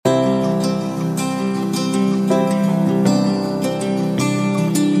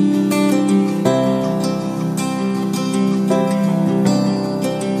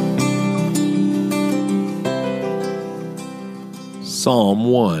Psalm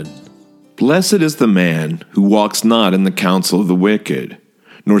 1. Blessed is the man who walks not in the counsel of the wicked,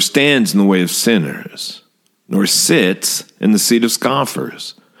 nor stands in the way of sinners, nor sits in the seat of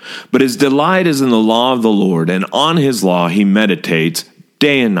scoffers. But his delight is in the law of the Lord, and on his law he meditates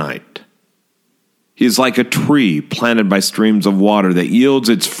day and night. He is like a tree planted by streams of water that yields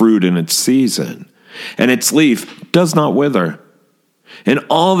its fruit in its season, and its leaf does not wither. In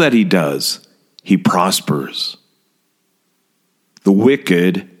all that he does, he prospers. The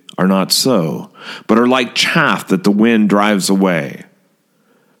wicked are not so, but are like chaff that the wind drives away.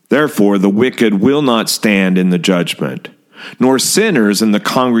 Therefore the wicked will not stand in the judgment, nor sinners in the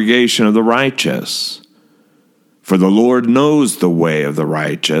congregation of the righteous. For the Lord knows the way of the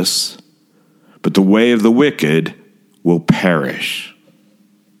righteous, but the way of the wicked will perish.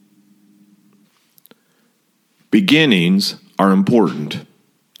 Beginnings are important.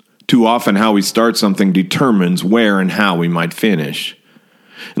 Too often how we start something determines where and how we might finish.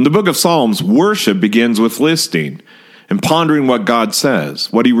 In the book of Psalms, worship begins with listening and pondering what God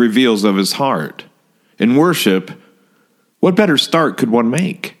says, what he reveals of his heart. In worship, what better start could one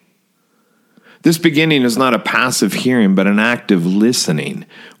make? This beginning is not a passive hearing, but an active listening.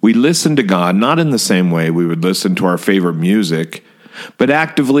 We listen to God not in the same way we would listen to our favorite music, but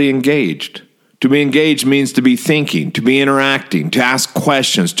actively engaged. To be engaged means to be thinking, to be interacting, to ask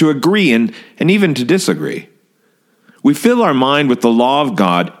questions, to agree, and even to disagree. We fill our mind with the law of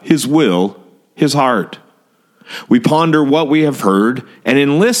God, his will, his heart. We ponder what we have heard, and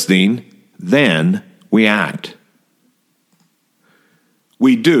in listening, then we act.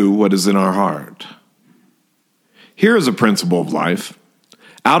 We do what is in our heart. Here is a principle of life.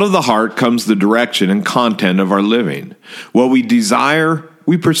 Out of the heart comes the direction and content of our living. What we desire,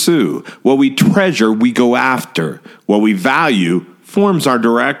 we pursue. What we treasure, we go after. What we value forms our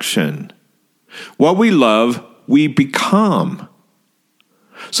direction. What we love, we become.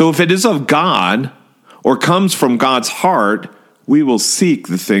 So if it is of God or comes from God's heart, we will seek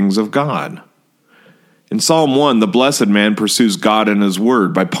the things of God. In Psalm 1, the blessed man pursues God in his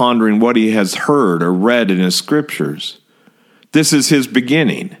word by pondering what he has heard or read in his scriptures. This is his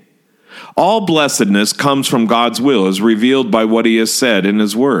beginning. All blessedness comes from God's will as revealed by what he has said in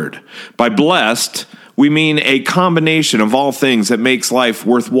his word. By blessed, we mean a combination of all things that makes life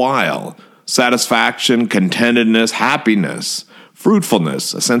worthwhile: satisfaction, contentedness, happiness,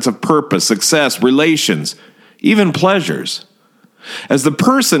 fruitfulness, a sense of purpose, success, relations, even pleasures. As the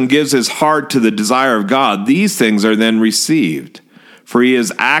person gives his heart to the desire of God, these things are then received, for he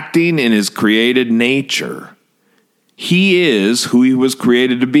is acting in his created nature. He is who he was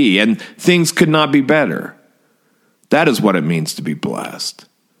created to be, and things could not be better. That is what it means to be blessed.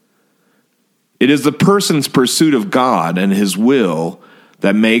 It is the person's pursuit of God and his will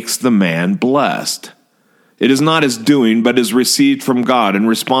that makes the man blessed. It is not his doing, but is received from God in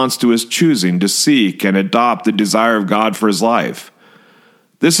response to his choosing to seek and adopt the desire of God for his life.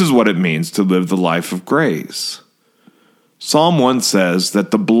 This is what it means to live the life of grace. Psalm 1 says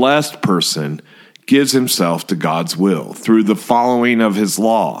that the blessed person gives himself to God's will through the following of his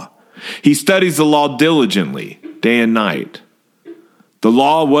law. He studies the law diligently, day and night. The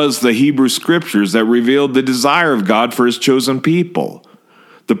law was the Hebrew scriptures that revealed the desire of God for his chosen people.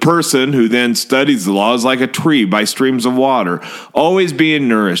 The person who then studies the law is like a tree by streams of water, always being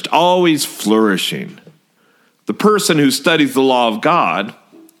nourished, always flourishing. The person who studies the law of God,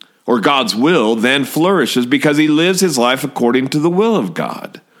 or God's will, then flourishes because he lives his life according to the will of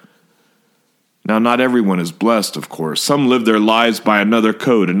God. Now, not everyone is blessed, of course. Some live their lives by another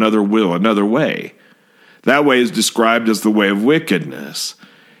code, another will, another way. That way is described as the way of wickedness.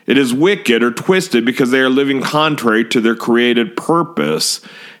 It is wicked or twisted because they are living contrary to their created purpose,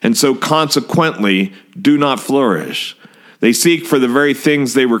 and so consequently do not flourish. They seek for the very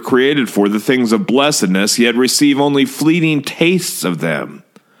things they were created for, the things of blessedness, yet receive only fleeting tastes of them.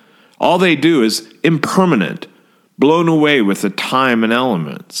 All they do is impermanent, blown away with the time and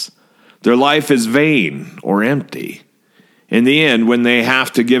elements. Their life is vain or empty. In the end, when they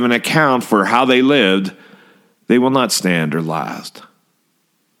have to give an account for how they lived, they will not stand or last.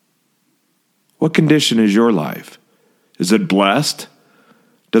 What condition is your life? Is it blessed?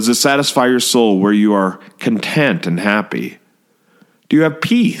 Does it satisfy your soul where you are content and happy? Do you have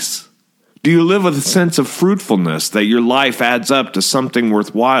peace? Do you live with a sense of fruitfulness that your life adds up to something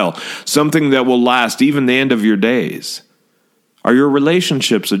worthwhile, something that will last even the end of your days? Are your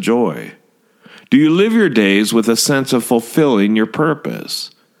relationships a joy? Do you live your days with a sense of fulfilling your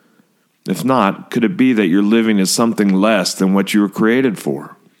purpose? If not, could it be that you're living as something less than what you were created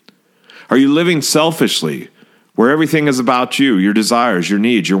for? Are you living selfishly, where everything is about you, your desires, your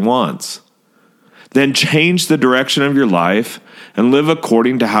needs, your wants? Then change the direction of your life and live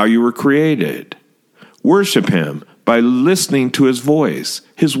according to how you were created. Worship Him by listening to His voice,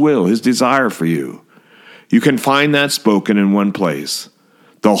 His will, His desire for you. You can find that spoken in one place,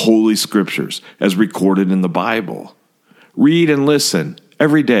 the Holy Scriptures, as recorded in the Bible. Read and listen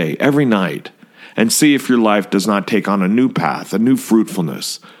every day, every night, and see if your life does not take on a new path, a new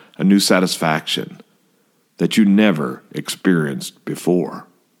fruitfulness, a new satisfaction that you never experienced before.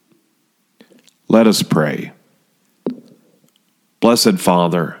 Let us pray. Blessed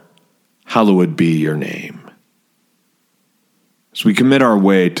Father, hallowed be your name. As we commit our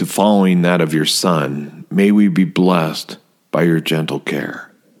way to following that of your Son, may we be blessed by your gentle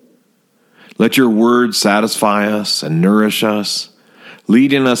care. Let your word satisfy us and nourish us,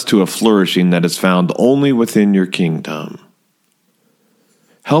 leading us to a flourishing that is found only within your kingdom.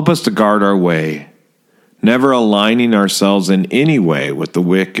 Help us to guard our way, never aligning ourselves in any way with the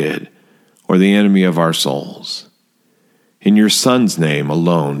wicked or the enemy of our souls. In your Son's name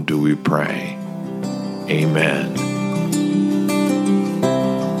alone do we pray. Amen.